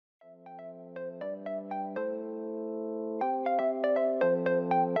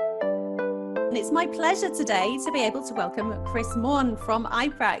And it's my pleasure today to be able to welcome Chris Maughan from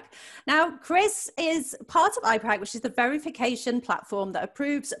I-Prac. Now, Chris is part of I-Prac, which is the verification platform that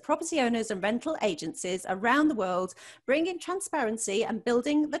approves property owners and rental agencies around the world, bringing transparency and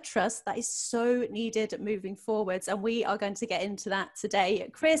building the trust that is so needed moving forwards. And we are going to get into that today.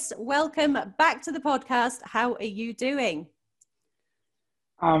 Chris, welcome back to the podcast. How are you doing?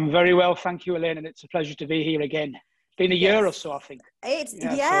 I'm very well, thank you, Elaine, and it's a pleasure to be here again. It's been a year or so, I think.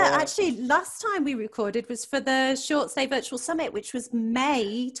 Actually, last time we recorded was for the Short Stay Virtual Summit, which was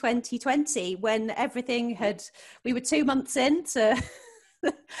May 2020, when we were 2 months into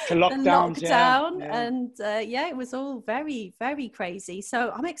the lockdown, and it was all very, very crazy.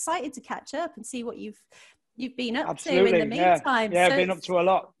 So I'm excited to catch up and see what you've been up to in the meantime. Yeah, so, been up to a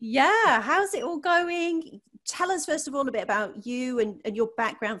lot. Yeah, how's it all going? Tell us first of all a bit about you and your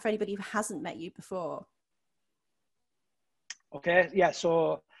background for anybody who hasn't met you before. Okay, yeah,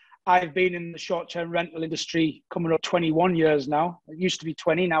 so I've been in the short-term rental industry coming up 21 years now. It used to be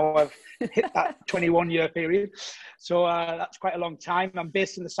 20, now I've hit that 21-year period. So that's quite a long time. I'm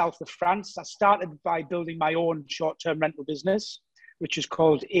based in the south of France. I started by building my own short-term rental business, which is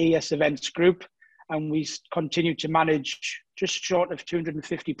called AES Events Group. And we continue to manage just short of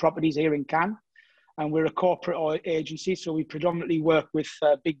 250 properties here in Cannes. And we're a corporate agency, so we predominantly work with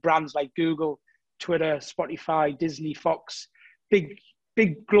big brands like Google, Twitter, Spotify, Disney, Fox,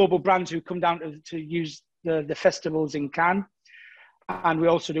 big global brands who come down to use the festivals in Cannes. And we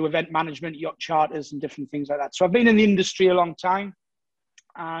also do event management, yacht charters and different things like that. So I've been in the industry a long time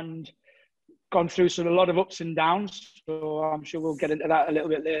and gone through a lot of ups and downs. So I'm sure we'll get into that a little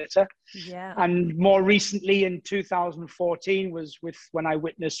bit later. Yeah. And more recently in 2014 was when I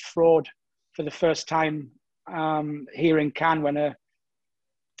witnessed fraud for the first time here in Cannes when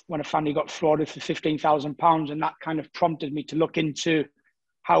a family got frauded for £15,000, and that kind of prompted me to look into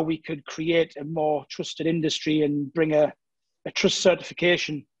how we could create a more trusted industry and bring a trust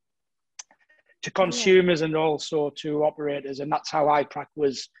certification to consumers and also to operators. And that's how I-Prac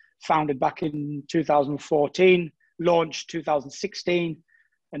was founded back in 2014, launched 2016,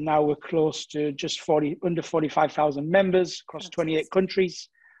 and now we're close to just under 45,000 members across 28 countries.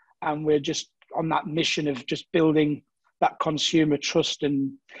 And we're just on that mission of just building that consumer trust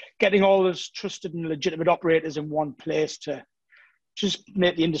and getting all those trusted and legitimate operators in one place to just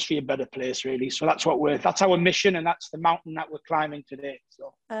make the industry a better place, really. So that's our mission, and that's the mountain that we're climbing today.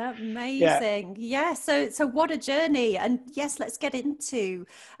 So amazing. Yeah. So what a journey. And yes, let's get into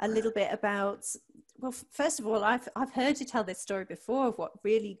a little bit about, well, first of all, I've heard you tell this story before of what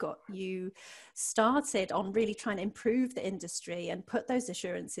really got you started on really trying to improve the industry and put those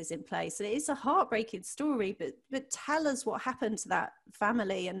assurances in place. And it is a heartbreaking story, but tell us what happened to that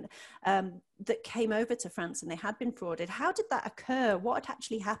family and that came over to France and they had been frauded. How did that occur? What had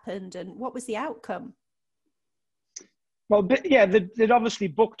actually happened and what was the outcome? Well, yeah, they'd obviously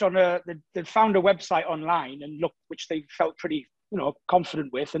booked they'd found a website online and looked, which they felt pretty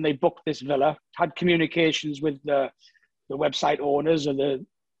confident with, and they booked this villa, had communications with the website owners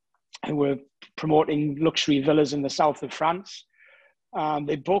who were promoting luxury villas in the south of France.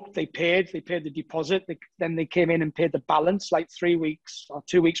 They booked, they paid the deposit. Then they came in and paid the balance like 3 weeks or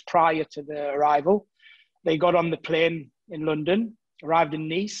 2 weeks prior to their arrival. They got on the plane in London, arrived in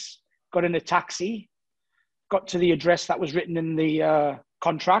Nice, got in a taxi, got to the address that was written in the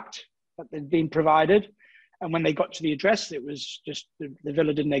contract that they'd been provided. And when they got to the address, it was just the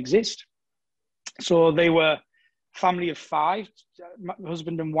villa didn't exist. So they were a family of 5,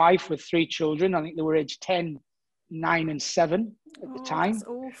 husband and wife with 3 children. I think they were aged 10, 9 and 7 at the time. That's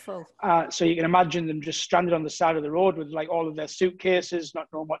awful. So you can imagine them just stranded on the side of the road with like all of their suitcases, not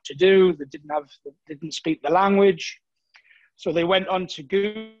knowing what to do. They didn't speak the language. So they went on to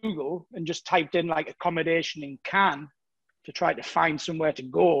Google and just typed in like accommodation in Cannes to try to find somewhere to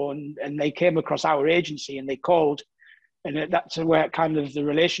go. And they came across our agency and they called. And that's where kind of the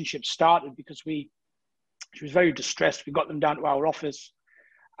relationship started, because she was very distressed. We got them down to our office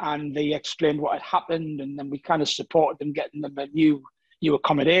and they explained what had happened. And then we kind of supported them, getting them a new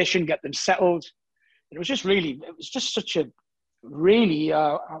accommodation, get them settled. And it was just such a really,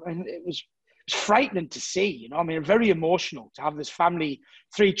 it was frightening to see, very emotional to have this family,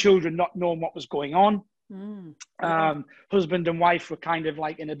 3 children not knowing what was going on. Husband and wife were kind of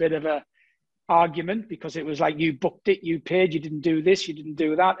like in a bit of a argument, because it was like, you booked it, you paid, you didn't do this, you didn't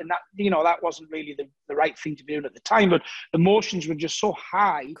do that, and that that wasn't really the right thing to be doing at the time. But emotions were just so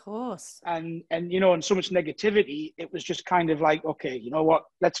high, of course, and so much negativity. It was just kind of like, okay, you know what,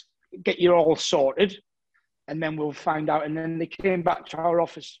 let's get you all sorted, and then we'll find out. And then they came back to our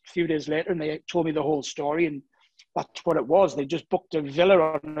office a few days later and they told me the whole story and that's what it was. They just booked a villa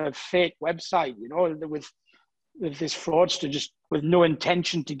on a fake website, you know, with this fraudster, just with no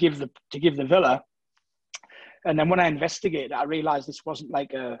intention to give the villa. And then when I investigated, I realized this wasn't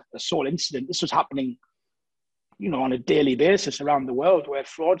like a sole incident. This was happening, you know, on a daily basis around the world, where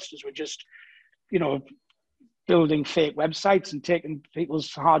fraudsters were just, you know, building fake websites and taking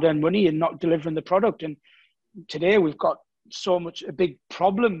people's hard-earned money and not delivering the product. And today we've got a big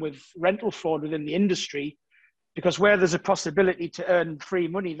problem with rental fraud within the industry, because where there's a possibility to earn free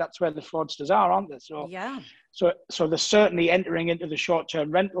money, that's where the fraudsters are, aren't they? So yeah. So they're certainly entering into the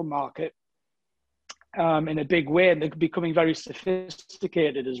short-term rental market in a big way, and they're becoming very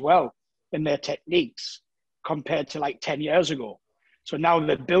sophisticated as well in their techniques compared to like 10 years ago. So now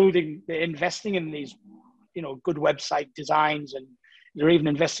they're investing in these, you know, good website designs, and they're even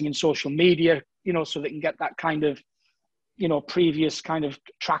investing in social media, you know, so they can get that kind of, you know, previous kind of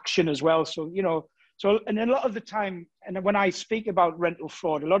traction as well. So, you know, and a lot of the time, and when I speak about rental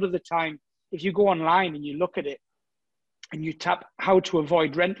fraud, a lot of the time, if you go online and you look at it and you tap how to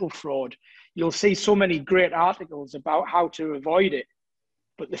avoid rental fraud, you'll see so many great articles about how to avoid it.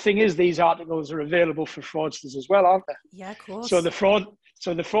 But the thing is, these articles are available for fraudsters as well, aren't they? Yeah, of course. So the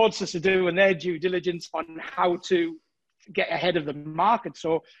fraudsters are doing their due diligence on how to get ahead of the market.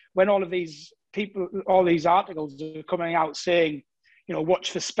 So when all these articles are coming out saying, you know,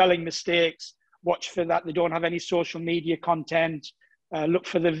 watch for spelling mistakes, watch for that they don't have any social media content, look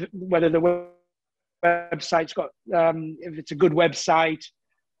for whether the website's got, if it's a good website,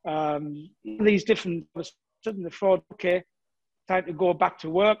 these different, the fraud, okay, time to go back to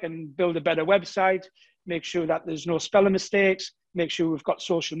work and build a better website, make sure that there's no spelling mistakes, make sure we've got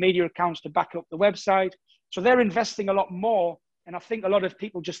social media accounts to back up the website. So they're investing a lot more. And I think a lot of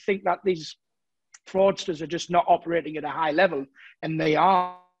people just think that these fraudsters are just not operating at a high level, and they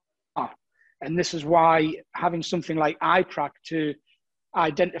are. And this is why having something like I-Prac to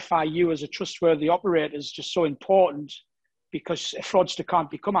identify you as a trustworthy operator is just so important, because a fraudster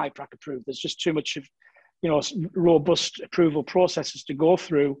can't become I-Prac approved. There's just too much of, you know, robust approval processes to go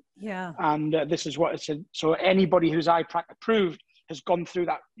through. Yeah. And this is what it said. So anybody who's I-Prac approved has gone through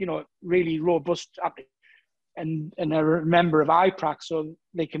that, you know, really robust and are a member of I-Prac, so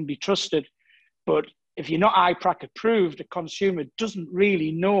they can be trusted. But if you're not I-Prac approved, a consumer doesn't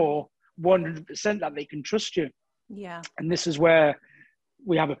really know 100% that they can trust you. Yeah. And this is where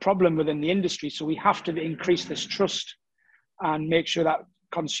we have a problem within the industry. So we have to increase this trust and make sure that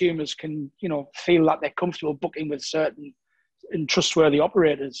consumers can, you know, feel that they're comfortable booking with certain and trustworthy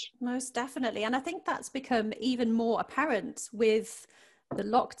operators. Most definitely. And I think that's become even more apparent with the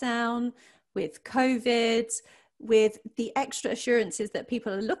lockdown, with COVID, with the extra assurances that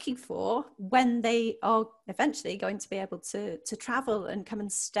people are looking for when they are eventually going to be able to travel and come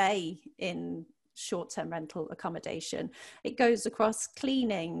and stay in short-term rental accommodation. It goes across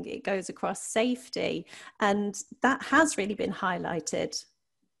cleaning, it goes across safety, and that has really been highlighted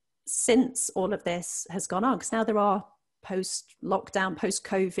since all of this has gone on, because now there are post-lockdown,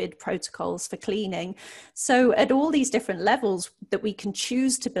 post-COVID protocols for cleaning. So at all these different levels that we can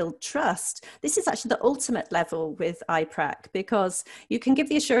choose to build trust, this is actually the ultimate level with I-Prac, because you can give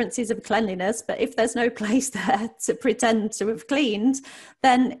the assurances of cleanliness, but if there's no place there to pretend to have cleaned,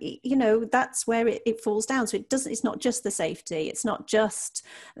 then, you know, that's where it falls down. So it's not just the safety, it's not just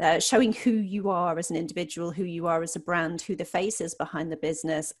showing who you are as an individual, who you are as a brand, who the face is behind the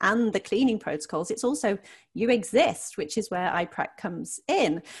business, and the cleaning protocols. It's also you exist, which is where I-Prac comes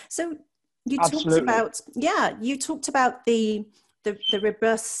in. So you talked about, the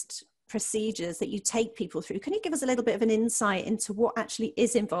robust procedures that you take people through. Can you give us a little bit of an insight into what actually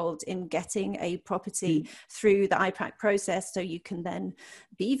is involved in getting a property through the I-Prac process, so you can then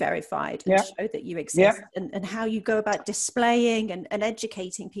be verified and show that you exist, and how you go about displaying and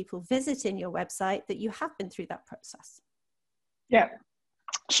educating people visiting your website that you have been through that process? Yeah.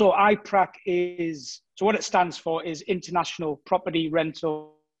 So I-Prac so what it stands for is International Property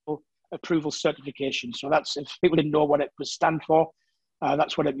Rental Approval Certification. So that's, if people didn't know what it was stand for,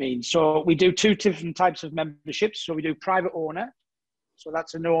 that's what it means. So we do two different types of memberships. So we do private owner. So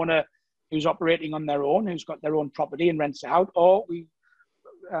that's an owner who's operating on their own, who's got their own property and rents it out, or we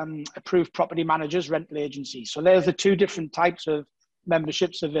approve property managers, rental agencies. So there's the two different types of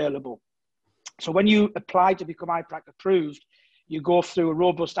memberships available. So when you apply to become I-Prac approved, you go through a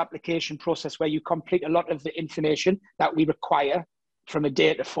robust application process where you complete a lot of the information that we require from a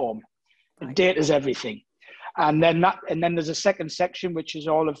data form. And data is everything. And then there's a second section, which is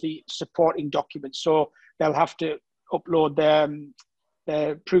all of the supporting documents. So they'll have to upload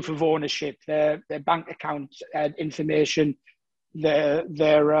their proof of ownership, their bank account information, their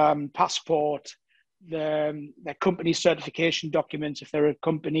passport, their company certification documents if they're a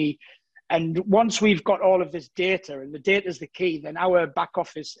company. And once we've got all of this data, and the data is the key, then our back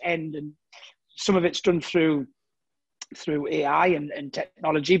office end, and some of it's done through AI and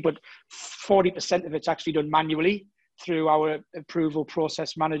technology, but 40% of it's actually done manually through our approval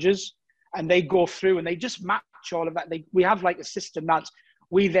process managers. And they go through and they just match all of that. We have like a system that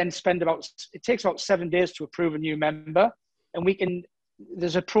we then spend it takes about 7 days to approve a new member. And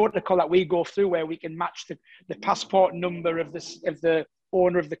there's a protocol that we go through where we can match the passport number of the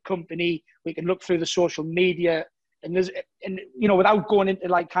owner of the company. We can look through the social media, and without going into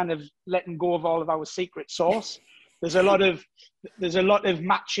like kind of letting go of all of our secret sauce, there's a lot of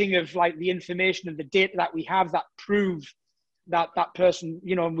matching of like the information and the data that we have that prove that person,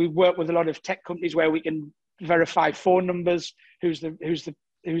 and we work with a lot of tech companies where we can verify phone numbers, who's the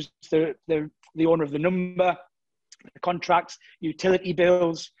owner of the number, the contracts, utility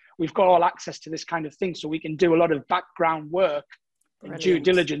bills. We've got all access to this kind of thing, so we can do a lot of background work and due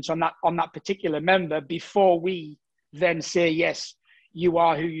diligence on that particular member before we then say, yes, you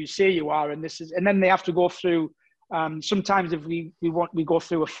are who you say you are, and then they have to go through. Sometimes if we go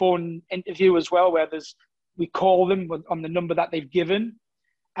through a phone interview as well, where we call them on the number that they've given,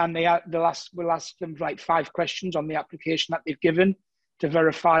 and we'll ask them like 5 questions on the application that they've given to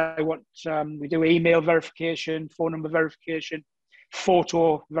verify what we do: email verification, phone number verification,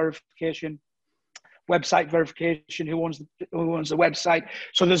 photo verification, website verification, who owns the website.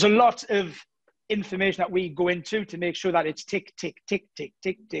 So there's a lot of information that we go into to make sure that it's tick, tick, tick, tick,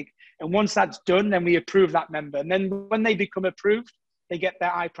 tick, tick. And once that's done, then we approve that member. And then when they become approved, they get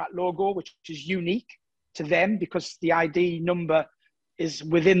their I-Prac logo, which is unique to them because the ID number is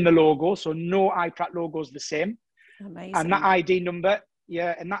within the logo. So no I-Prac logo is the same. Amazing. And that ID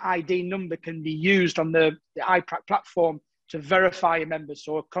number, can be used on the I-Prac platform to verify a member.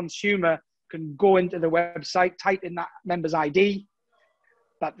 So a consumer can go into the website, type in that member's ID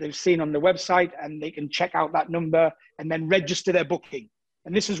that they've seen on the website, and they can check out that number and then register their booking.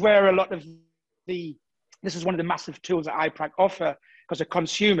 And this is where this is one of the massive tools that I-Prac offer, because a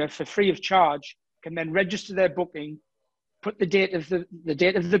consumer, for free of charge, can then register their booking, put the date of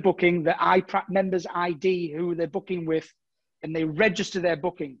the booking, the I-Prac member's ID, who they're booking with, and they register their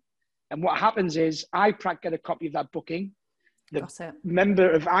booking. And what happens is I-Prac get a copy of that booking. The member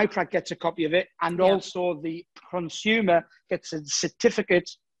of I-Prac gets a copy of it, and also the consumer gets a certificate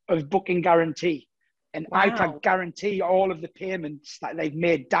of booking guarantee. And I-Prac guarantee all of the payments that they've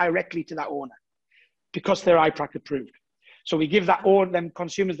made directly to that owner because they're I-Prac approved. So we give them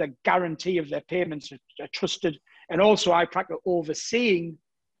consumers the guarantee of their payments are trusted, and also I-Prac are overseeing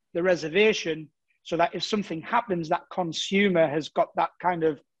the reservation, so that if something happens, that consumer has got that kind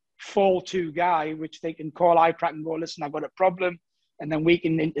of fall to guy, which they can call I-Prac and go, listen, I've got a problem, and then we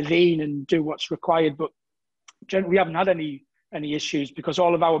can intervene and do what's required. But we haven't had any issues because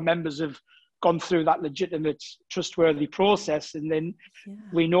all of our members have gone through that legitimate, trustworthy process, and then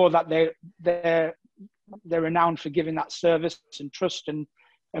we know that they're renowned for giving that service and trust, and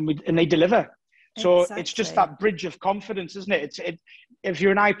they deliver. So It's just that bridge of confidence, isn't it? If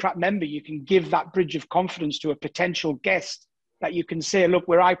you're an I-Prac member, you can give that bridge of confidence to a potential guest, that you can say, look,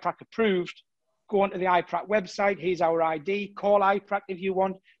 we're I-Prac approved. Go onto the I-Prac website. Here's our ID. Call I-Prac if you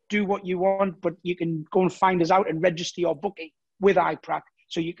want. Do what you want, but you can go and find us out and register your booking with I-Prac,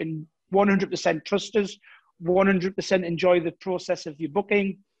 so you can 100% trust us, 100% enjoy the process of your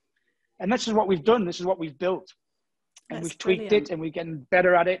booking. And this is what we've done. This is what we've built. And we've tweaked it, and we're getting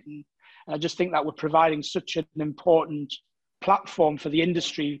better at it. And I just think that we're providing such an important platform for the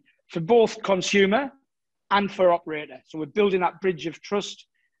industry, for both consumer and for operator. So we're building that bridge of trust.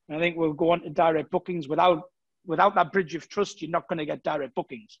 And I think we'll go on to direct bookings. Without that bridge of trust, you're not going to get direct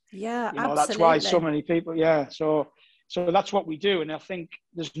bookings. Yeah, absolutely. That's why so many people, So that's what we do. And I think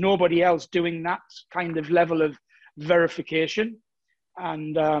there's nobody else doing that kind of level of verification.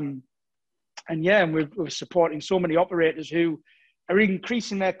 And we're supporting so many operators who are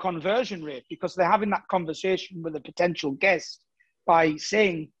increasing their conversion rate because they're having that conversation with a potential guest by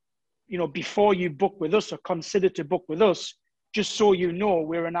saying, before you book with us or consider to book with us, just so you know,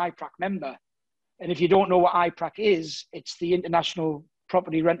 we're an I-Prac member. And if you don't know what I-Prac is, it's the International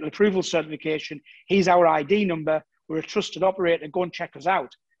Property Rental Approval Certification. Here's our ID number. We're a trusted operator. Go and check us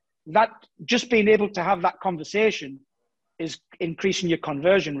out. That just being able to have that conversation is increasing your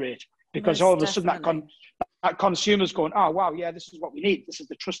conversion rate, because all of a sudden that consumer's going, oh, wow, yeah, this is what we need. This is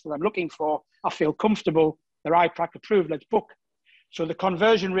the trust that I'm looking for. I feel comfortable. They're I-Prac approved. Let's book. So the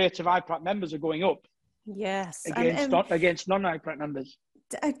conversion rates of I-Prac members are going up. Yes. Against non-I-Prac members.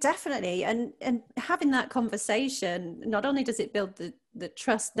 Definitely. And having that conversation, not only does it build the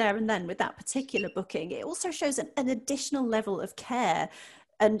trust there and then with that particular booking, it also shows an additional level of care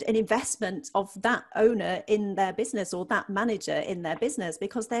and an investment of that owner in their business, or that manager in their business,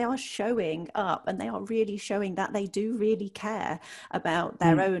 because they are showing up and they are really showing that they do really care about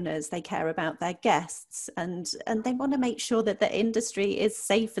their owners, they care about their guests, and they want to make sure that the industry is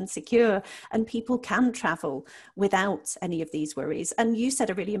safe and secure and people can travel without any of these worries. And you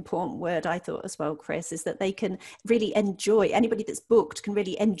said a really important word, I thought, as well, Chris, is that they can really enjoy, anybody that's booked can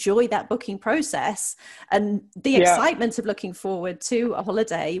really enjoy that booking process and the excitement of looking forward to a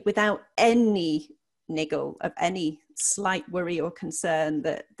holiday without any niggle of any slight worry or concern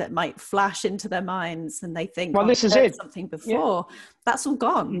that might flash into their minds, and they think, well, this is it, something before. That's all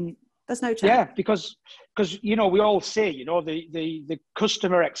gone. There's no chance. Yeah, because you know, we all say, you know, the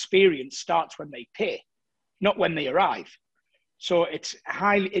customer experience starts when they pay, not when they arrive. So it's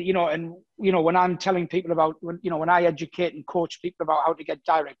highly, you know, and you know, when I'm telling people about, when I educate and coach people about how to get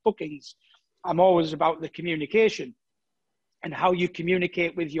direct bookings, I'm always about the communication and how you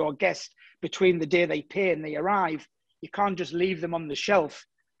communicate with your guest between the day they pay and they arrive. You can't just leave them on the shelf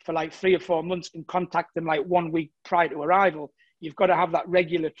for like 3 or 4 months and contact them like 1 week prior to arrival. You've got to have that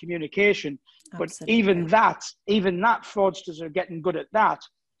regular communication. Absolutely. But even that fraudsters are getting good at that.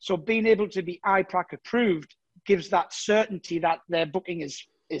 So being able to be I-Prac approved gives that certainty that their booking is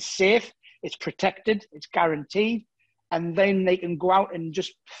safe, it's protected, it's guaranteed. And then they can go out and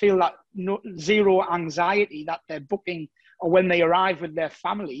just feel that zero anxiety that they're booking, or when they arrive with their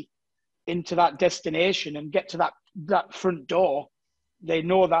family into that destination and get to that front door, they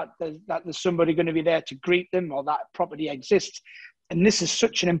know that there's somebody going to be there to greet them, or that property exists. And this is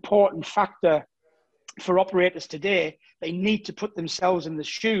such an important factor for operators today. They need to put themselves in the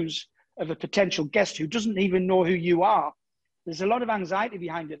shoes of a potential guest who doesn't even know who you are. There's a lot of anxiety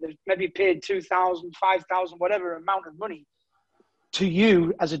behind it. They've maybe paid 2,000, 5,000, whatever amount of money to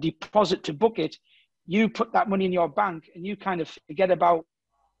you as a deposit to book it. You put that money in your bank and you kind of forget about,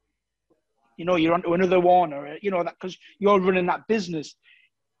 you know, you're onto another one, or, you know, that because you're running that business.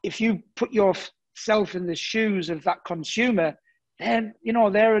 If you put yourself in the shoes of that consumer, then, you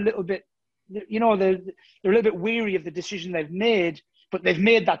know, they're a little bit, you know, they're a little bit weary of the decision they've made, but they've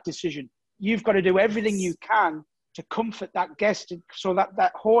made that decision. You've got to do everything you can to comfort that guest, so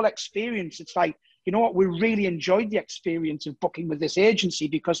that whole experience, it's like, you know what, we really enjoyed the experience of booking with this agency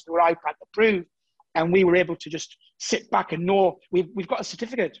because they were I-Prac approved. And we were able to just sit back and know we've got a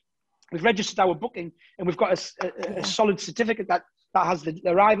certificate. We've registered our booking, and we've got a solid certificate that has the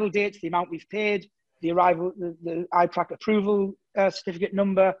arrival dates, the amount we've paid, the arrival, the I-Prac approval certificate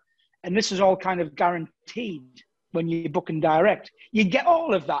number. And this is all kind of guaranteed when you're booking direct. You get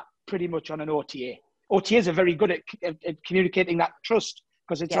all of that pretty much on an OTA. OTAs are very good at communicating that trust,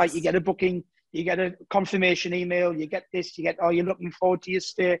 because it's like you get a booking, you get a confirmation email, you get this, you get, oh, you're looking forward to your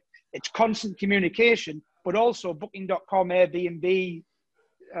stay. It's constant communication, but also Booking.com, Airbnb,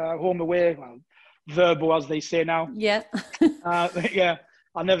 Home Away, well, Verbo, as they say now. Yeah. Yeah,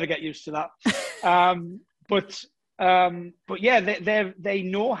 I'll never get used to that. But yeah, they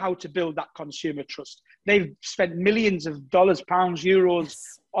know how to build that consumer trust. They've spent millions of dollars, pounds, euros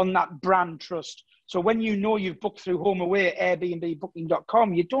on that brand trust. So when you know you've booked through Home Away, Airbnb,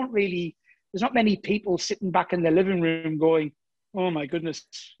 Booking.com, you don't really, there's not many people sitting back in their living room going, oh my goodness,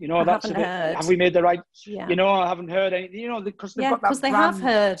 you know, that's a bit, have we made the right, you know, I haven't heard anything, you know, because they've got that brand. They have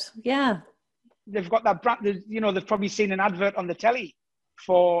heard, They've got that brand, you know, they've probably seen an advert on the telly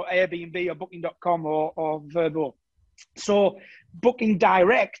for Airbnb or Booking.com or Verbo. So booking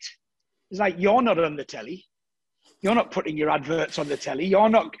direct is like, you're not on the telly. You're not putting your adverts on the telly. You're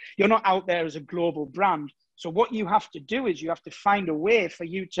not out there as a global brand. So what you have to do is you have to find a way for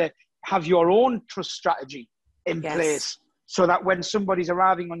you to have your own trust strategy in place, so that when somebody's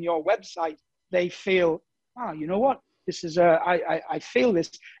arriving on your website, they feel, oh, you know what? This is I feel this.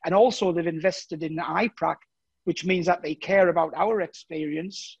 And also they've invested in I-Prac, which means that they care about our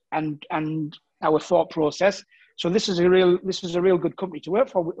experience and our thought process. So this is a real good company to work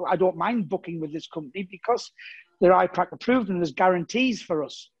for. I don't mind booking with this company because they're I-Prac approved and there's guarantees for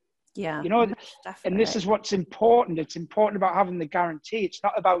us. Yeah, you know, definitely. And this is what's important. It's important about having the guarantee. It's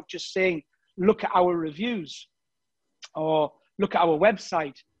not about just saying, look at our reviews or look at our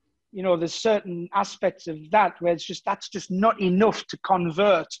website. You know, there's certain aspects of that where that's just not enough to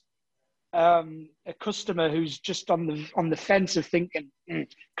convert a customer who's just on the fence of thinking,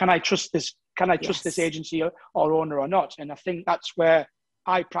 can I trust this? Can I trust this agency or owner or not? And I think that's where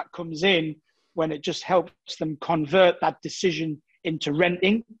I-Prac comes in, when it just helps them convert that decision into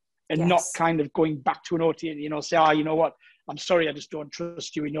renting and not kind of going back to an OTA and, you know, say, you know what, I'm sorry, I just don't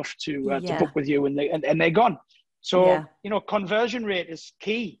trust you enough to book with you. And they're gone. So, Yeah. conversion rate is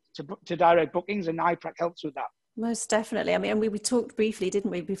key to direct bookings, and I-Prac helps with that. Most definitely. I mean, we talked briefly,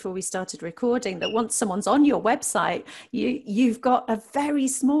 didn't we, before we started recording, that once someone's on your website, you've got a very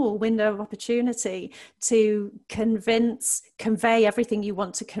small window of opportunity to convey everything you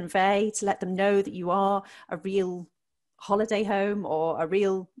want to convey, to let them know that you are a real holiday home or a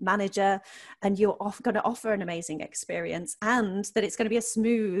real manager, and you're going to offer an amazing experience, and that it's going to be a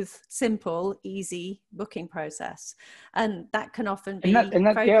smooth, simple, easy booking process. And that can often be very,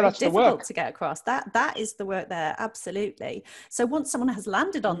 very that's difficult to get across. That is the work there. Absolutely. So once someone has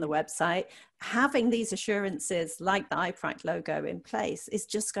landed on the website, having these assurances like the I-Prac logo in place is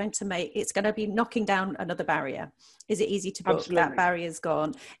just going to it's going to be knocking down another barrier. Is it easy to book? Absolutely. That barrier's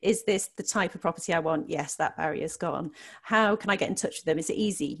gone. Is this the type of property I want? Yes, that barrier's gone. How can I get in touch with them? Is it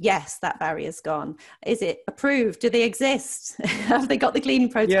easy? Yes, that barrier's gone. Is it approved? Do they exist? Have they got the cleaning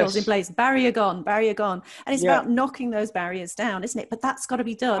protocols in place? Barrier gone, barrier gone. And it's about knocking those barriers down, isn't it? But that's got to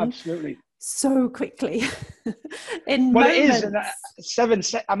be done absolutely so quickly in well, moments. It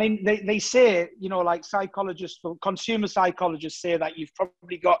is. I mean, they say, like consumer psychologists say that you've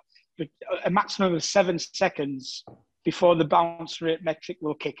probably got a maximum of 7 seconds before the bounce rate metric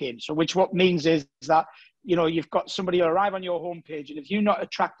will kick in. So what means is that, you've got somebody arrive on your homepage, and if you're not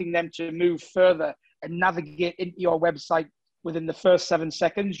attracting them to move further and navigate into your website within the first 7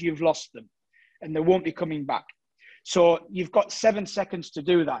 seconds, you've lost them and they won't be coming back. So you've got 7 seconds to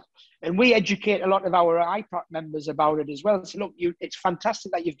do that. And we educate a lot of our I-Prac members about it as well. So look, it's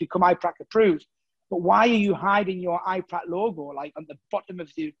fantastic that you've become I-Prac approved, but why are you hiding your I-Prac logo like on the bottom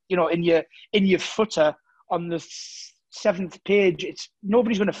of the, in your footer on the 7th page?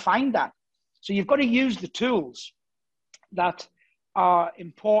 Nobody's going to find that. So you've got to use the tools that are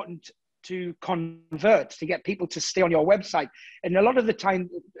important to convert, to get people to stay on your website. And a lot of the time,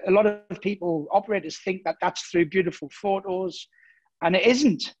 a lot of people, operators, think that that's through beautiful photos, and it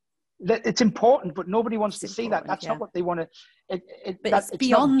isn't. It's important, but nobody wants to see that. That's not what they want to. It's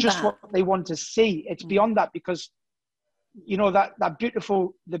not just what they want to see. It's beyond that, because that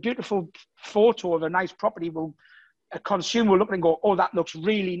beautiful photo of a nice property a consumer will look and go, oh, that looks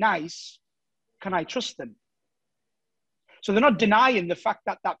really nice. Can I trust them? So they're not denying the fact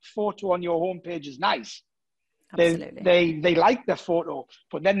that that photo on your homepage is nice. Absolutely. They like the photo,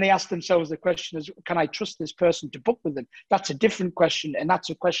 but then they ask themselves the question is, can I trust this person to book with them? That's a different question. And that's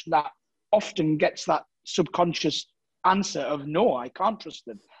a question that often gets that subconscious answer of, no, I can't trust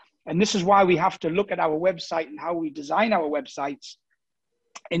them. And this is why we have to look at our website and how we design our websites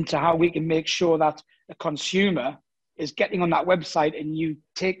into how we can make sure that a consumer is getting on that website, and you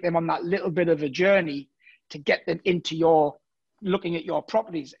take them on that little bit of a journey to get them into looking at your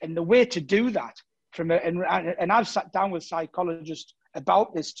properties. And the way to do that and I've sat down with psychologists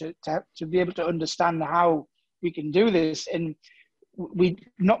about this to be able to understand how we can do this. And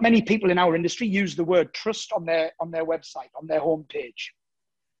not many people in our industry use the word trust on their website, on their homepage.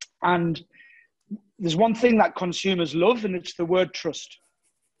 And there's one thing that consumers love, and it's the word trust.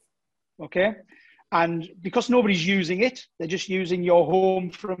 Okay. And because nobody's using it, they're just using your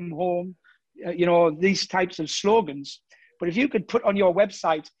home from home, these types of slogans. But if you could put on your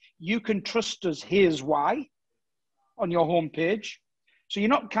website, you can trust us, here's why, on your homepage. So you're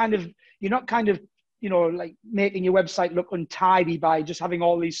not kind of, like making your website look untidy by just having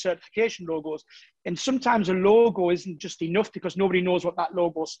all these certification logos. And sometimes a logo isn't just enough because nobody knows what that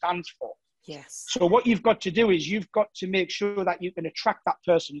logo stands for. Yes. So what you've got to do is you've got to make sure that you can attract that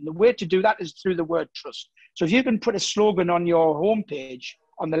person. And the way to do that is through the word trust. So if you can put a slogan on your homepage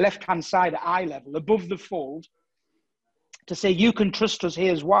on the left-hand side at eye level, above the fold, to say, you can trust us,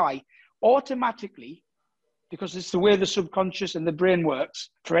 here's why, automatically, because it's the way the subconscious and the brain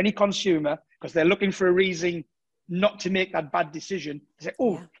works for any consumer, because they're looking for a reason not to make that bad decision. They say,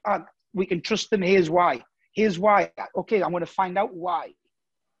 we can trust them, here's why. Here's why. Okay, I'm going to find out why.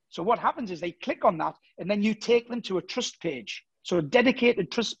 So what happens is they click on that, and then you take them to a trust page. So a dedicated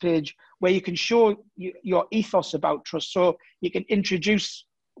trust page where you can show your ethos about trust. So you can introduce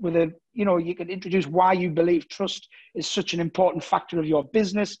why you believe trust is such an important factor of your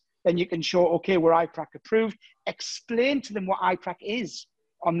business. Then you can show, okay, we're I-Prac approved. Explain to them what I-Prac is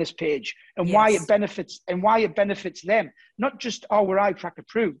on this page and why it benefits them. Not just, oh, we're I-Prac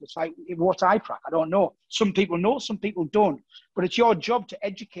approved. It's like, what's I-Prac? I don't know. Some people know, some people don't. But it's your job to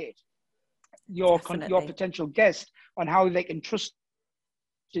educate your potential guest on how they can trust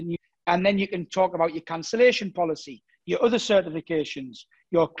in you. And then you can talk about your cancellation policy, your other certifications,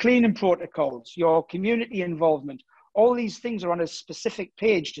 your cleaning protocols, your community involvement. All these things are on a specific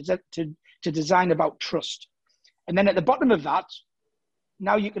page to design about trust. And then at the bottom of that,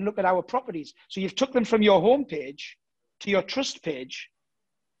 now you can look at our properties. So you've took them from your homepage to your trust page.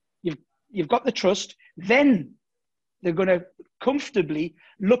 You've got the trust. Then they're going to comfortably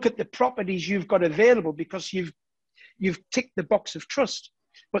look at the properties you've got available because you've ticked the box of trust.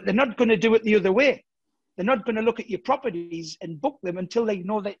 But they're not going to do it the other way. They're not going to look at your properties and book them until they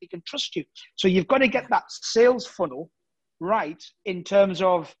know that they can trust you. So you've got to get that sales funnel right in terms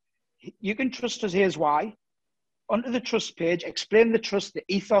of, you can trust us, here's why. Onto the trust page, explain the trust, the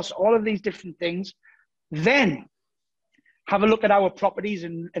ethos, all of these different things. Then have a look at our properties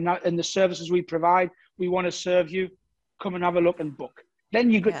and the services we provide. We want to serve you. Come and have a look and book.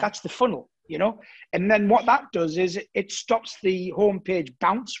 Then that's the funnel, you know? And then what that does is it stops the homepage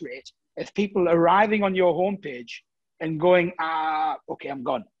bounce rate of people arriving on your homepage and going, okay, I'm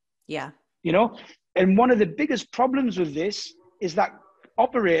gone. Yeah. You know? And one of the biggest problems with this is that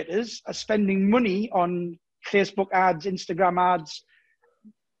operators are spending money on Facebook ads, Instagram ads,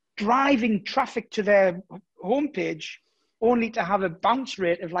 driving traffic to their homepage only to have a bounce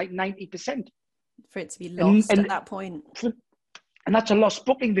rate of like 90%. For it to be lost at that point. And that's a lost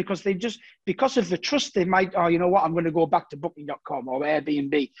booking because because of the trust, they might, you know what, I'm going to go back to booking.com or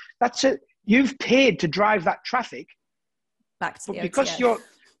Airbnb. That's it. You've paid to drive that traffic. Back to the because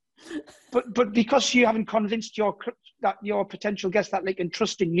but because you haven't convinced your potential guests that they can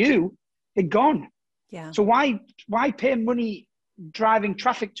trust in you, they're gone. Yeah. So why pay money driving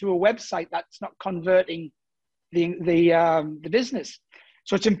traffic to a website that's not converting the business?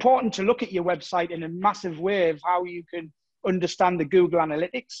 So it's important to look at your website in a massive way of how you can understand the Google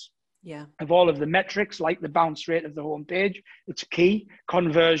Analytics of all of the metrics, like the bounce rate of the homepage. It's key,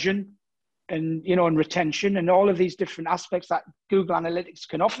 conversion, and and retention, and all of these different aspects that Google Analytics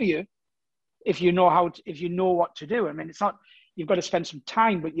can offer you if you know what to do. I mean, it's not, you've got to spend some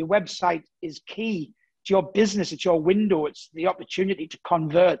time, but your website is key. It's your business, it's your window, it's the opportunity to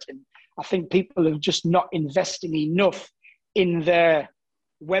convert. And I think people are just not investing enough in their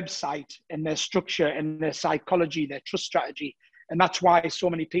website and their structure and their psychology, their trust strategy. And that's why so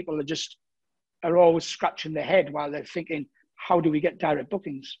many people are always scratching their head while they're thinking, how do we get direct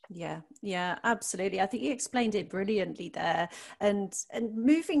bookings? Yeah, absolutely. I think you explained it brilliantly there. And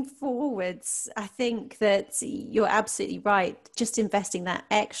moving forwards, I think that you're absolutely right. Just investing that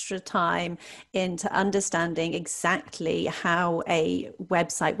extra time into understanding exactly how a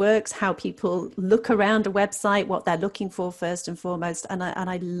website works, how people look around a website, what they're looking for first and foremost. And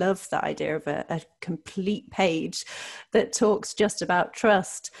I love the idea of a complete page that talks just about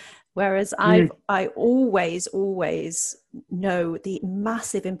trust. Whereas I always know the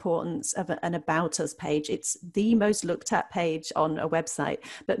massive importance of an About Us page. It's the most looked at page on a website.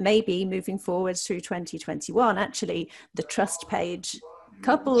 But maybe moving forward through 2021, actually, the trust page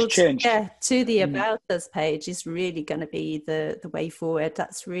coupled to the About Us page is really going to be the way forward.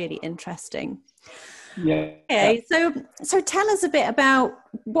 That's really interesting. Yeah. Okay, so tell us a bit about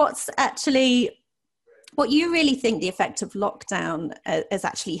what you really think the effect of lockdown has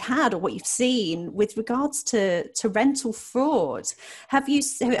actually had, or what you've seen with regards to rental fraud. Has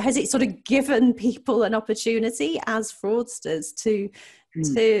it sort of given people an opportunity as fraudsters to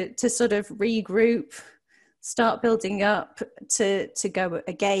sort of regroup, start building up to go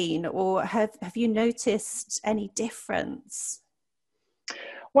again, or have you noticed any difference?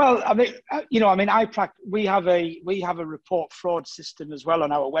 Well, I mean, I-Prac, we have a report fraud system as well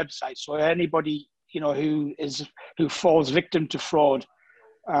on our website. So anybody who falls victim to fraud,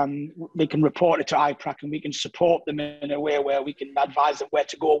 they can report it to I-Prac, and we can support them in a way where we can advise them where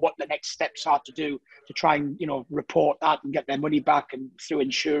to go, what the next steps are to do to try and report that and get their money back and through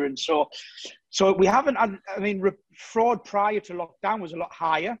insurance. So we haven't. I mean, fraud prior to lockdown was a lot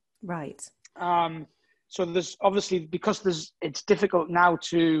higher. Right. So there's obviously, because it's difficult now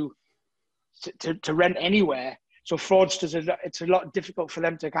to rent anywhere. So fraudsters, it's a lot difficult for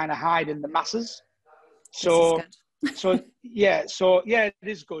them to kind of hide in the masses. So it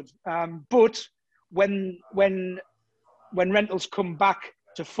is good. But when rentals come back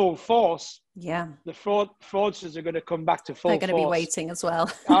to full force, the fraudsters are going to come back to full force. They're going to be waiting as well.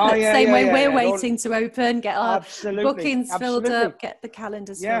 Same way we're waiting to open, get our bookings filled absolutely. up, get the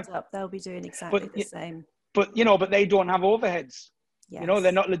calendars filled up. They'll be doing exactly the same. But they don't have overheads. Yes.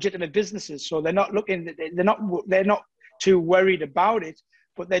 They're not legitimate businesses, so they're not too worried about it.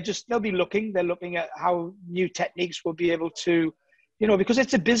 But they'll be looking. They're looking at how new techniques will be able to, because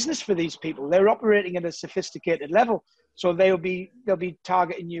it's a business for these people. They're operating at a sophisticated level. So they'll be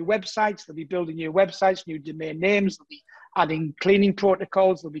targeting new websites. They'll be building new websites, new domain names. They'll be adding cleaning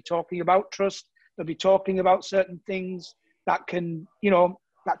protocols. They'll be talking about trust. They'll be talking about certain things that can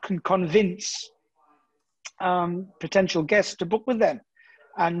convince potential guests to book with them.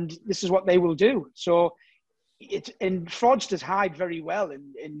 and this is what they will do. So and fraudsters hide very well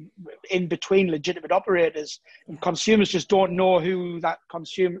in between legitimate operators, and consumers just don't know who that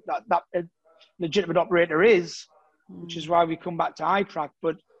legitimate operator is, which is why we come back to I-Prac.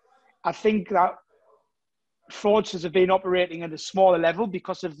 But I think that fraudsters have been operating at a smaller level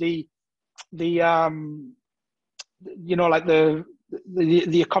because of the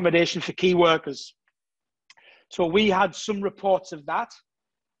accommodation for key workers. So we had some reports of that.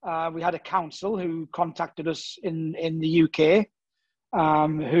 We had a council who contacted us in the UK,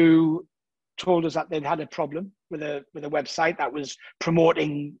 who told us that they'd had a problem with a website that was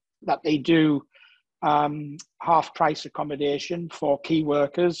promoting that they do half price accommodation for key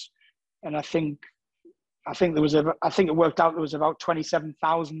workers, and I think it worked out there was about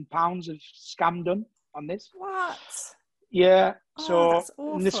 £27,000 of scam done on this. What? Yeah. Oh, so that's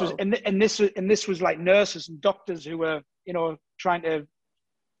awful. and this was like nurses and doctors who were trying to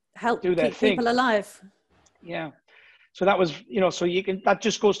help do their keep thing. people alive. Yeah. So that was so that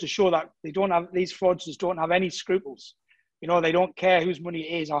just goes to show that these fraudsters don't have any scruples. They don't care whose money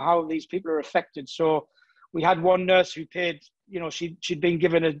it is or how these people are affected. So we had one nurse who paid, she'd been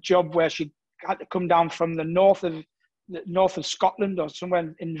given a job where she had to come down from the north of Scotland or somewhere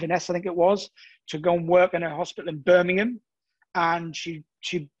in Inverness, I think it was, to go and work in a hospital in Birmingham. And she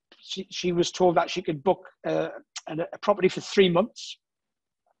was told that she could book a property for 3 months.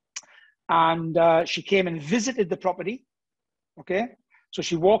 And she came and visited the property. Okay. So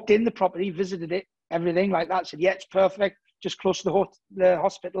she walked in the property, visited it, everything like that, said, yeah, it's perfect, just close to the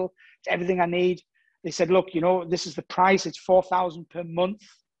hospital, it's everything I need. They said, look, this is the price, it's $4,000 per month.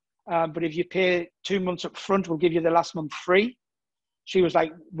 But if you pay 2 months up front, we'll give you the last month free. She was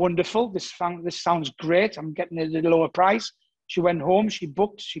like, wonderful, this sounds great, I'm getting it at a lower price. She went home, she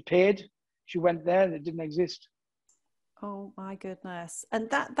booked, she paid, she went there, and it didn't exist. Oh my goodness. And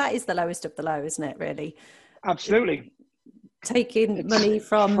that is the lowest of the low, isn't it, really? Absolutely. Taking money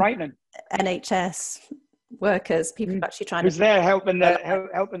from frightening. NHS workers, people actually trying who's to there helping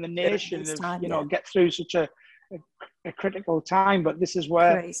the nation get through such a critical time. But this is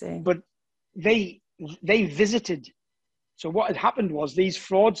where crazy. But they visited. So what had happened was these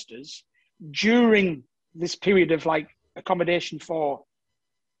fraudsters, during this period of like accommodation for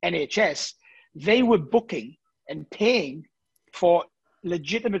NHS, they were booking and paying for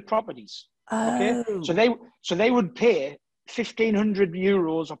legitimate properties. Okay, so they would pay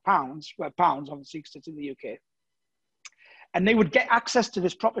 €1,500 or pounds, well, pounds obviously because it's in the UK, and they would get access to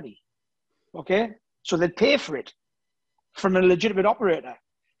this property. Okay, so they'd pay for it from a legitimate operator.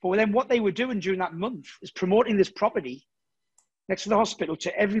 But then what they were doing during that month is promoting this property next to the hospital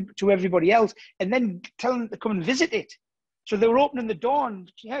to everybody else, and then telling them to come and visit it. So they were opening the door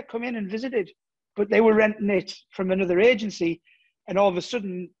and come in and visit it, but they were renting it from another agency, and all of a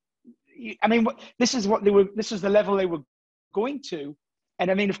sudden, I mean, this is the level they were going to. And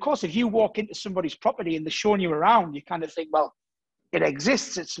I mean, of course, if you walk into somebody's property and they're showing you around, you kind of think, well, it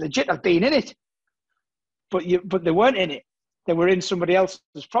exists, it's legit, I've been in it. But they weren't in it. They were in somebody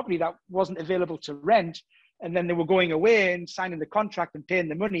else's property that wasn't available to rent. And then they were going away and signing the contract and paying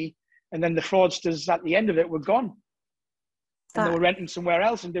the money. And then the fraudsters at the end of it were gone. And they were renting somewhere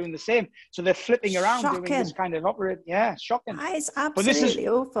else and doing the same. So they're flipping around doing this kind of operate. Yeah, shocking. That is absolutely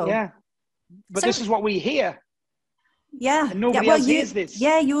awful. Yeah. But this is what we hear. Yeah. And nobody else hears this.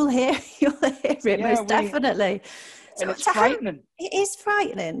 Yeah, you'll hear it most definitely. And it's frightening. It is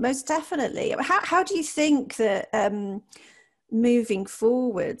frightening, most definitely. How do you think that moving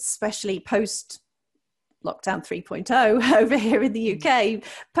forward, especially post lockdown 3.0 over here in the UK,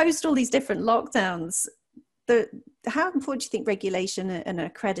 post all these different lockdowns, how important do you think regulation and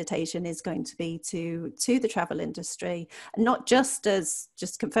accreditation is going to be to the travel industry, and not just as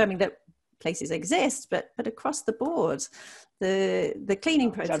just confirming that places exist, but across the board, the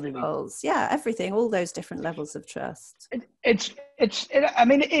cleaning protocols, everything, all those different levels of trust. It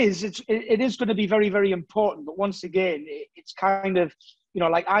is going to be very, very important. But once again, it's kind of,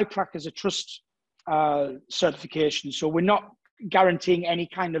 like I-Prac is a trust certification, so we're not guaranteeing any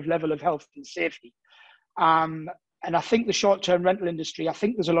kind of level of health and safety. And I think the short-term rental industry, I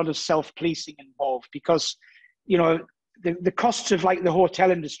think there's a lot of self-policing involved, because, the costs of like the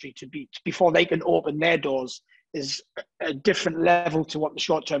hotel industry before they can open their doors is a different level to what the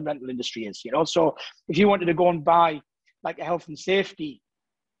short-term rental industry is, So if you wanted to go and buy like a health and safety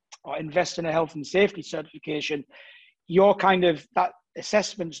or invest in a health and safety certification, your kind of that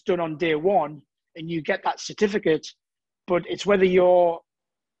assessment's done on day one and you get that certificate, but it's whether you're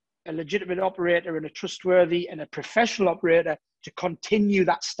a legitimate operator and a trustworthy and a professional operator to continue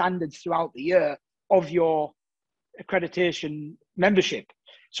that standard throughout the year of your accreditation membership.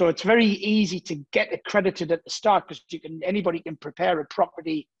 So it's very easy to get accredited at the start because anybody can prepare a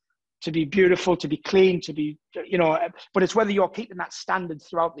property to be beautiful, to be clean, to be, but it's whether you're keeping that standard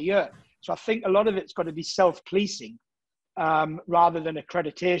throughout the year. So I think a lot of it's got to be self-policing rather than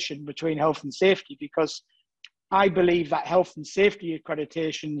accreditation between health and safety, because I believe that health and safety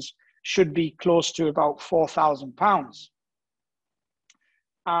accreditations should be close to about £4,000.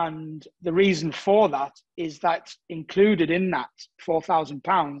 And the reason for that is that included in that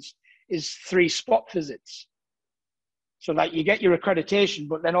 £4,000 is 3 spot visits. So that you get your accreditation,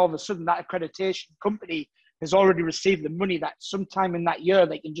 but then all of a sudden that accreditation company has already received the money that sometime in that year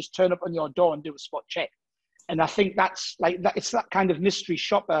they can just turn up on your door and do a spot check. And I think that's like that. It's that kind of mystery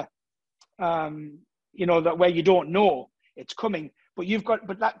shopper, that where you don't know it's coming, but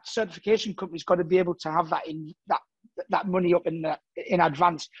that certification company's got to be able to have that in that money up in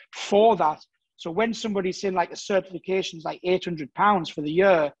advance for that. So when somebody's saying like a certification's like £800 for the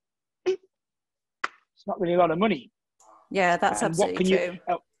year, it's not really a lot of money. Yeah, that's absolutely true.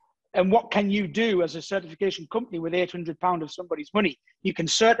 And what can you do as a certification company with £800 of somebody's money? You can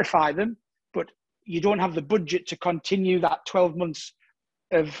certify them, but you don't have the budget to continue that 12 months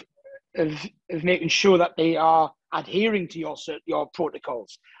of making sure that they are adhering to your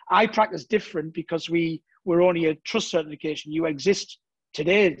protocols. I-Prac is different because we're only a trust certification. You exist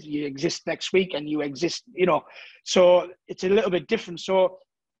today, you exist next week, and you exist, so it's a little bit different. So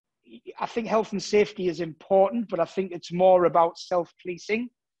I think health and safety is important, but I think it's more about self-policing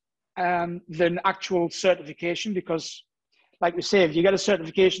than actual certification, because like we say, if you get a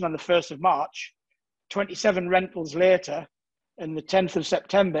certification on the 1st of March, 27 rentals later, and the 10th of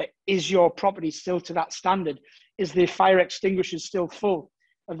September, is your property still to that standard? Is the fire extinguishers still full?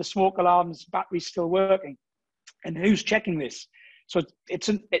 Are the smoke alarms, batteries still working? And who's checking this? So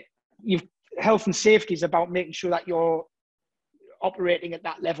health and safety is about making sure that you're operating at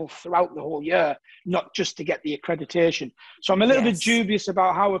that level throughout the whole year, not just to get the accreditation. So I'm a little bit dubious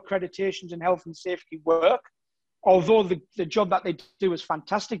about how accreditations in health and safety work, although the job that they do is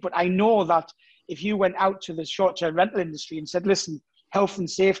fantastic. But I know that if you went out to the short-term rental industry and said, listen, health and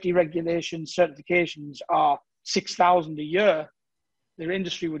safety regulations, certifications are $6,000 a year, their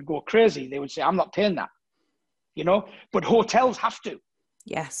industry would go crazy. They would say, I'm not paying that, but hotels have to.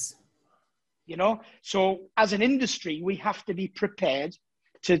 Yes. So as an industry, we have to be prepared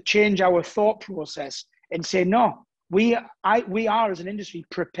to change our thought process and say, no, we are as an industry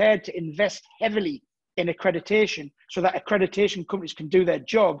prepared to invest heavily in accreditation so that accreditation companies can do their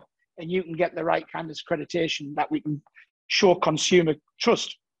job and you can get the right kind of accreditation that we can show consumer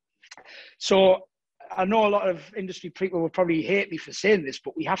trust. So I know a lot of industry people will probably hate me for saying this,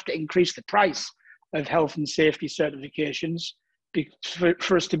 but we have to increase the price of health and safety certifications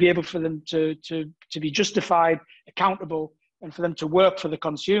for us to be able for them to be justified, accountable, and for them to work for the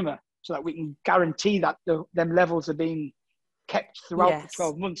consumer, so that we can guarantee that them levels are being kept throughout the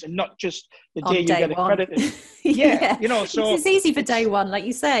 12 months and not just the day you get accredited. So it's easy for day one, like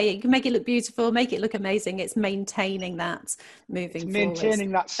you say. You can make it look beautiful, make it look amazing. It's maintaining that moving forward.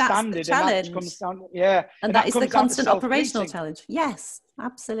 Maintaining that standard. That's the challenge. And that comes down, and that is the constant operational challenge. Yes,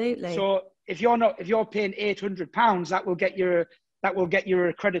 absolutely. So if you're paying £800, that will get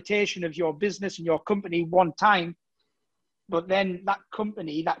your accreditation of your business and your company one time. But then that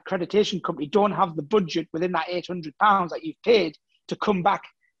accreditation company don't have the budget within that £800 that you've paid to come back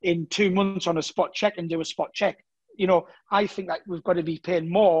in 2 months on a spot check and do a spot check. I think that we've got to be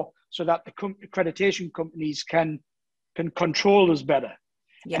paying more so that the accreditation companies can control us better.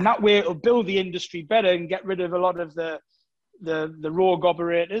 Yeah. And that way it'll build the industry better and get rid of a lot of the rogue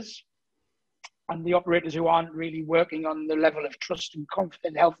operators and the operators who aren't really working on the level of trust and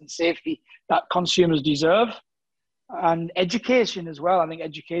confidence, health and safety that consumers deserve. And education as well. I think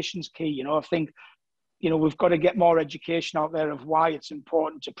education is key. I think, we've got to get more education out there of why it's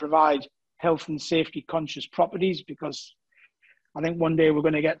important to provide health and safety conscious properties, because I think one day we're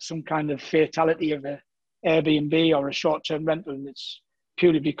going to get some kind of fatality of an Airbnb or a short-term rental, and it's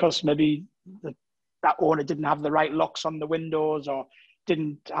purely because maybe that owner didn't have the right locks on the windows or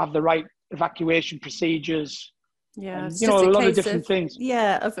didn't have the right evacuation procedures. Yeah, and, a lot of different things.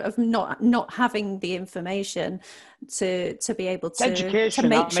 Yeah, of not having the information to be able to education. To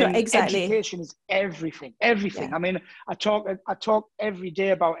make sure exactly. Education is everything. Yeah. I mean, I talk every day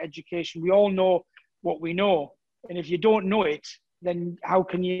about education. We all know what we know, and if you don't know it, then how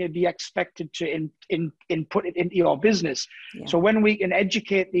can you be expected to input it into your business? Yeah. So when we can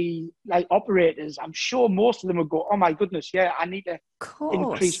educate the operators, I'm sure most of them will go, oh my goodness, yeah, I need to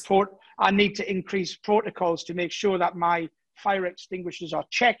increase protocols to make sure that my fire extinguishers are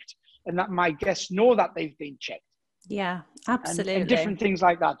checked and that my guests know that they've been checked. Yeah, and absolutely. different things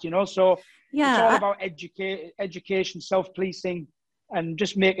like that, you know. So it's all Yeah, about education, self-policing, and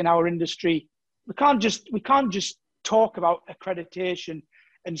just making our industry. We can't just talk about accreditation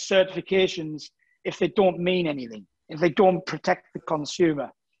and certifications if they don't mean anything, if they don't protect the consumer.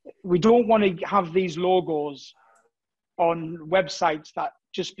 We don't want to have these logos on websites that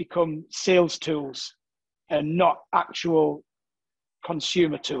just become sales tools and not actual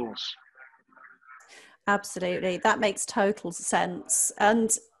consumer tools. absolutely. That makes total sense.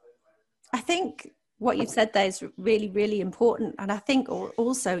 And I think what you've said there is really, really important. And I think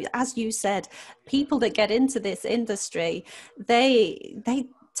also, as you said, people that get into this industry, they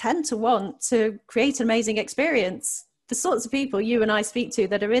tend to want to create an amazing experience. The sorts of people you and I speak to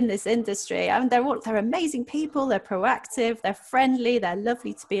that are in this industry, I mean, they're amazing people. They're proactive, they're friendly, they're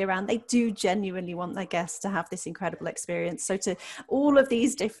lovely to be around. They do genuinely want their guests to have this incredible experience. So to all of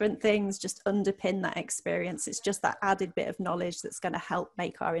these different things just underpin that experience. It's just that added bit of knowledge that's going to help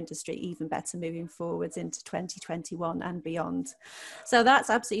make our industry even better moving forwards into 2021 and beyond. So that's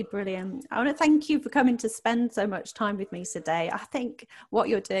absolutely brilliant. I want to thank you for coming to spend so much time with me today. I think what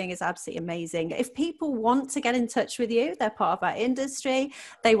you're doing is absolutely amazing. If people want to get in touch with you, they're part of our industry,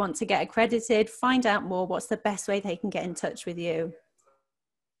 they want to get accredited, find out more, what's the best way they can get in touch with you?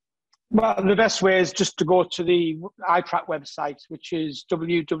 Well, the best way is just to go to the I-Prac website, which is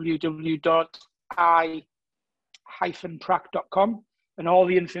www.i-prac.com, and all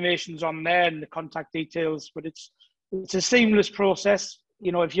the information's on there and the contact details. But it's a seamless process.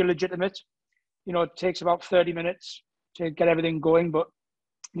 You know, if you're legitimate, you know, it takes about 30 minutes to get everything going. But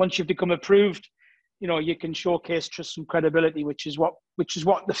once you've become approved, you know, you can showcase trust and credibility, which is what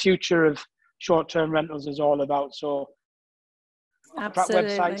the future of short-term rentals is all about. So that website,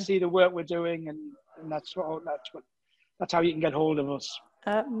 Absolutely. see the work we're doing, and that's how you can get hold of us.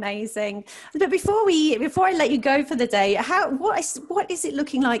 Amazing. But before I let you go for the day, what is it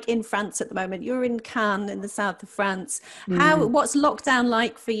looking like in France at the moment? You're in Cannes in the south of France. What's lockdown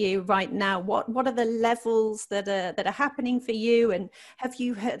like for you right now? What are the levels that are happening for you? And have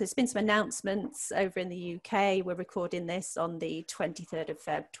you heard there's been some announcements over in the UK? We're recording this on the 23rd of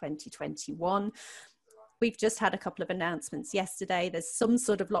Feb 2021. We've just had a couple of announcements yesterday. There's some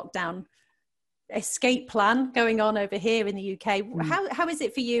sort of lockdown escape plan going on over here in the UK. How is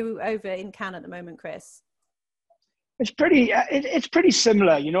it for you over in Cannes at the moment, Chris? It's pretty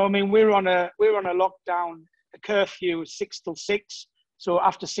similar, you know. I mean, we're on a lockdown, a curfew 6 till 6. So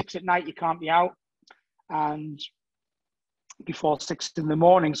after 6 at night, you can't be out, and before 6 in the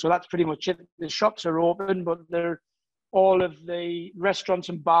morning. So that's pretty much it. The shops are open, but all of the restaurants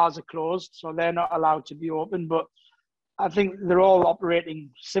and bars are closed, so they're not allowed to be open. But I think they're all operating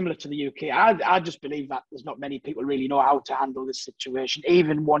similar to the UK. I just believe that there's not many people really know how to handle this situation.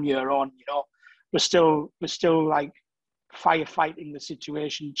 Even 1 year on, you know, we're still like firefighting the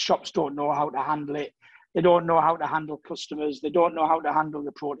situation. Shops don't know how to handle it. They don't know how to handle customers. They don't know how to handle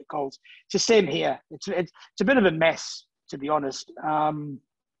the protocols. It's the same here. It's a bit of a mess, to be honest.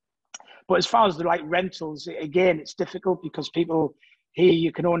 But as far as the rentals, again, it's difficult because people here,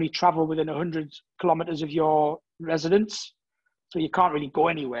 you can only travel within 100 kilometers of your residence. So you can't really go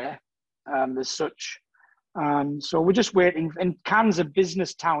anywhere as such. So we're just waiting. And Cannes a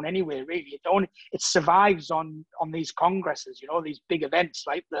business town anyway, really. It survives on these congresses, you know, these big events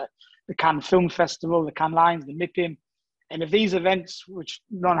like the Cannes Film Festival, the Cannes Lions, the MIPIM. And if these events, which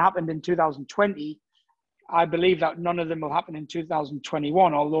none happened in 2020, I believe that none of them will happen in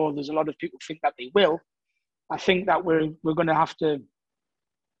 2021, although there's a lot of people think that they will. I think that we're going to have to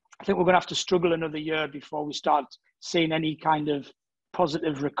struggle another year before we start seeing any kind of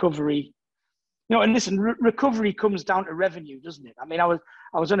positive recovery. You know, and listen, recovery comes down to revenue, doesn't it? I mean, I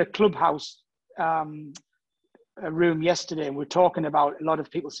was in a clubhouse room yesterday, and we're talking about a lot of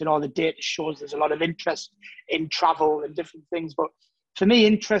people saying, "Oh, the data shows there's a lot of interest in travel and different things." But for me,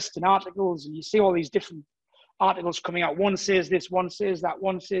 interest in articles, and you see all these different articles coming out. One says this, one says that,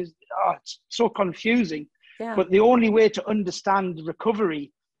 one says, it's so confusing. Yeah. But the only way to understand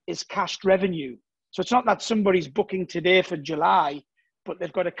recovery is cashed revenue. So it's not that somebody's booking today for July, but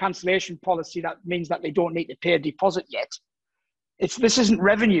they've got a cancellation policy that means that they don't need to pay a deposit yet. This isn't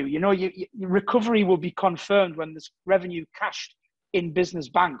revenue. You know, recovery will be confirmed when there's revenue cashed in business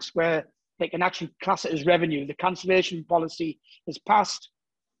banks where they can actually class it as revenue. The cancellation policy is passed.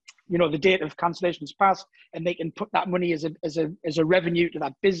 You know, the date of cancellation is passed, and they can put that money as a revenue to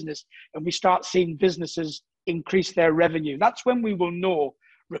that business, and we start seeing businesses increase their revenue. That's when we will know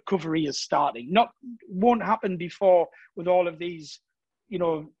recovery is starting. Won't happen before with all of these, you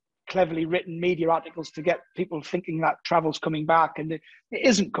know, cleverly written media articles to get people thinking that travel's coming back, and it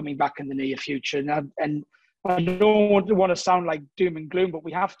isn't coming back in the near future. And I don't want to sound like doom and gloom, but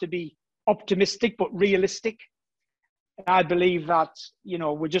we have to be optimistic but realistic. And I believe that,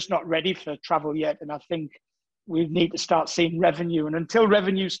 we're just not ready for travel yet. And I think we need to start seeing revenue. And until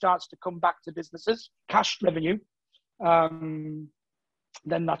revenue starts to come back to businesses, cash revenue, then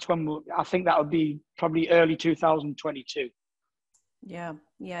that's when I think that'll be probably early 2022.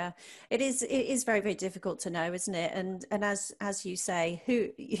 Yeah. It is very, very difficult to know, isn't it? And as you say,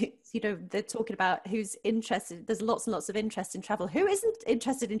 they're talking about who's interested. There's lots and lots of interest in travel. Who isn't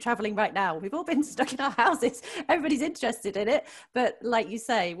interested in traveling right now? We've all been stuck in our houses. Everybody's interested in it. But like you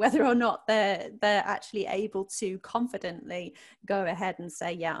say, whether or not they're actually able to confidently go ahead and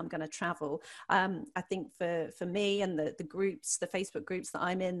say, yeah, I'm going to travel. I think for me and the groups, the Facebook groups that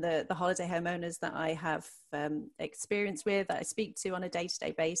I'm in, the holiday homeowners that I have experience with, that I speak to on a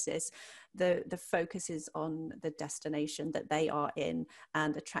day-to-day basis, the focus is on the destination that they are in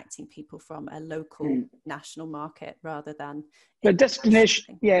and attracting people from a local national market rather than the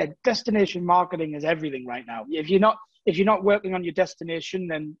destination marketing is everything right now. If you're not working on your destination,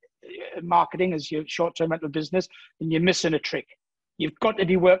 then marketing is your short-term rental business, then you're missing a trick. You've got to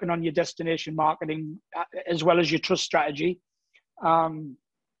be working on your destination marketing as well as your trust strategy. And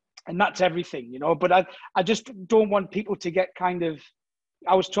that's everything, but I just don't want people to get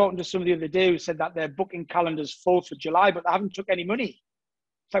I was talking to somebody the other day who said that their booking calendar's full for July, but they haven't took any money.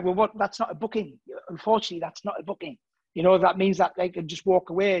 It's like, well, that's not a booking. Unfortunately, that's not a booking. That means that they can just walk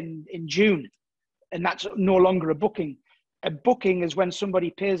away in June, and that's no longer a booking. A booking is when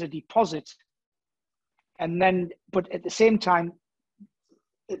somebody pays a deposit, but at the same time,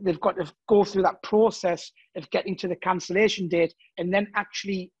 they've got to go through that process of getting to the cancellation date and then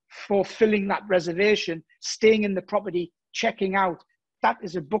actually fulfilling that reservation, staying in the property, checking out. That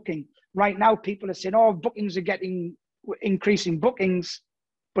is a booking. Right now, people are saying, bookings are increasing bookings,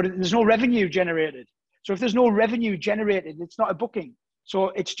 but there's no revenue generated. So if there's no revenue generated, it's not a booking. So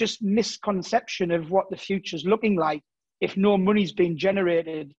it's just misconception of what the future's looking like if no money's being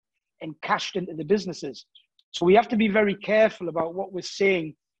generated and cashed into the businesses. So we have to be very careful about what we're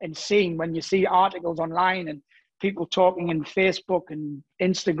saying and seeing when you see articles online and people talking in Facebook and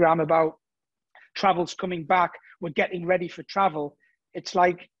Instagram about travel's coming back, we're getting ready for travel. It's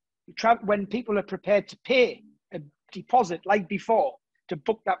like when people are prepared to pay a deposit like before to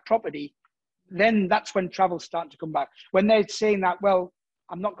book that property, then that's when travel's starting to come back. When they're saying that, well,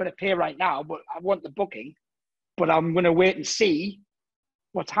 I'm not going to pay right now, but I want the booking, but I'm going to wait and see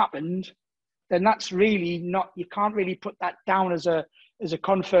what's happened, then that's really not, you can't really put that down as a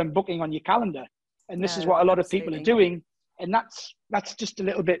confirmed booking on your calendar. And this is what a lot of people are doing. And that's just a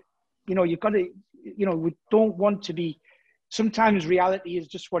little bit, you've got to, we don't want to be, sometimes reality is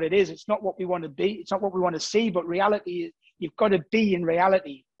just what it is. It's not what we want to be. It's not what we want to see, but reality is, you've got to be in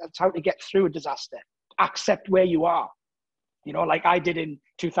reality. That's how to get through a disaster. Accept where you are, like I did in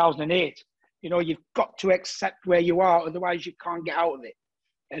 2008. You've got to accept where you are, otherwise you can't get out of it.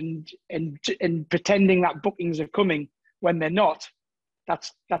 And pretending that bookings are coming when they're not,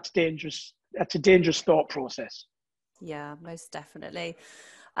 that's dangerous. That's a dangerous thought process. Yeah, most definitely.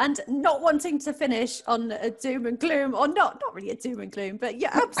 And not wanting to finish on a doom and gloom, or not really a doom and gloom, but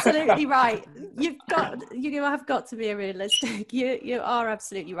you're absolutely right. You have got to be realistic. You are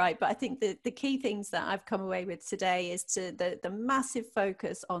absolutely right. But I think the key things that I've come away with today is the massive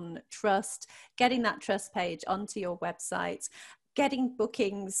focus on trust, getting that trust page onto your website, getting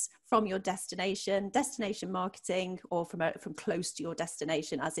bookings from your destination marketing, or from close to your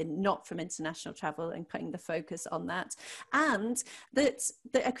destination, as in not from international travel, and putting the focus on that. And that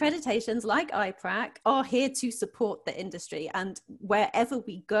the accreditations like I-Prac are here to support the industry. And wherever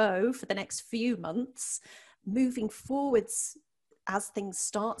we go for the next few months, moving forwards, as things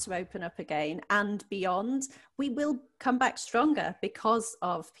start to open up again and beyond, we will come back stronger because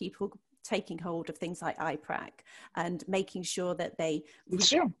of people taking hold of things like I-Prac and making sure that they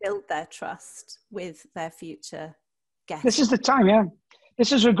build their trust with their future guests. This is the time, yeah.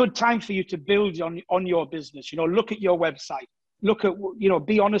 This is a good time for you to build on your business. Look at your website. Look at,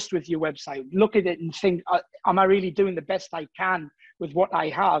 be honest with your website. Look at it and think, am I really doing the best I can with what I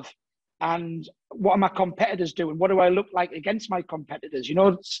have? And what are my competitors doing? What do I look like against my competitors?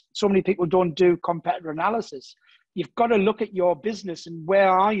 So many people don't do competitor analysis. You've got to look at your business and where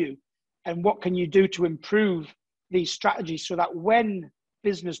are you? And what can you do to improve these strategies so that when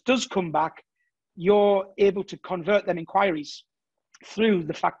business does come back, you're able to convert them inquiries through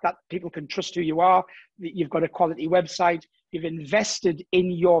the fact that people can trust who you are, that you've got a quality website, you've invested in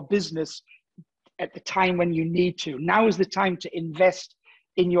your business at the time when you need to. Now is the time to invest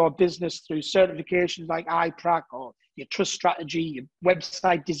in your business through certifications like I-Prac, or your trust strategy, your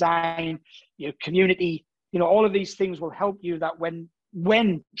website design, your community you know, all of these things will help you that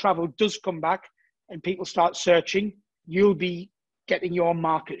when travel does come back and people start searching, you'll be getting your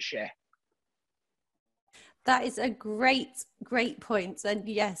market share. That is a great point. And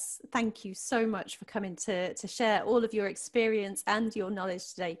yes, thank you so much for coming to share all of your experience and your knowledge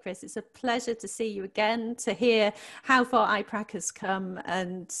today, Chris. It's a pleasure to see you again, to hear how far I-Prac has come.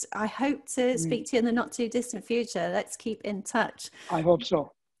 And I hope to speak to you in the not too distant future. Let's keep in touch. I hope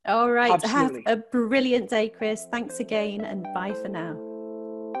so. All right. Absolutely. Have a brilliant day, Chris. Thanks again, and bye for now.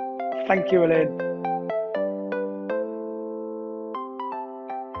 Thank you, Elaine.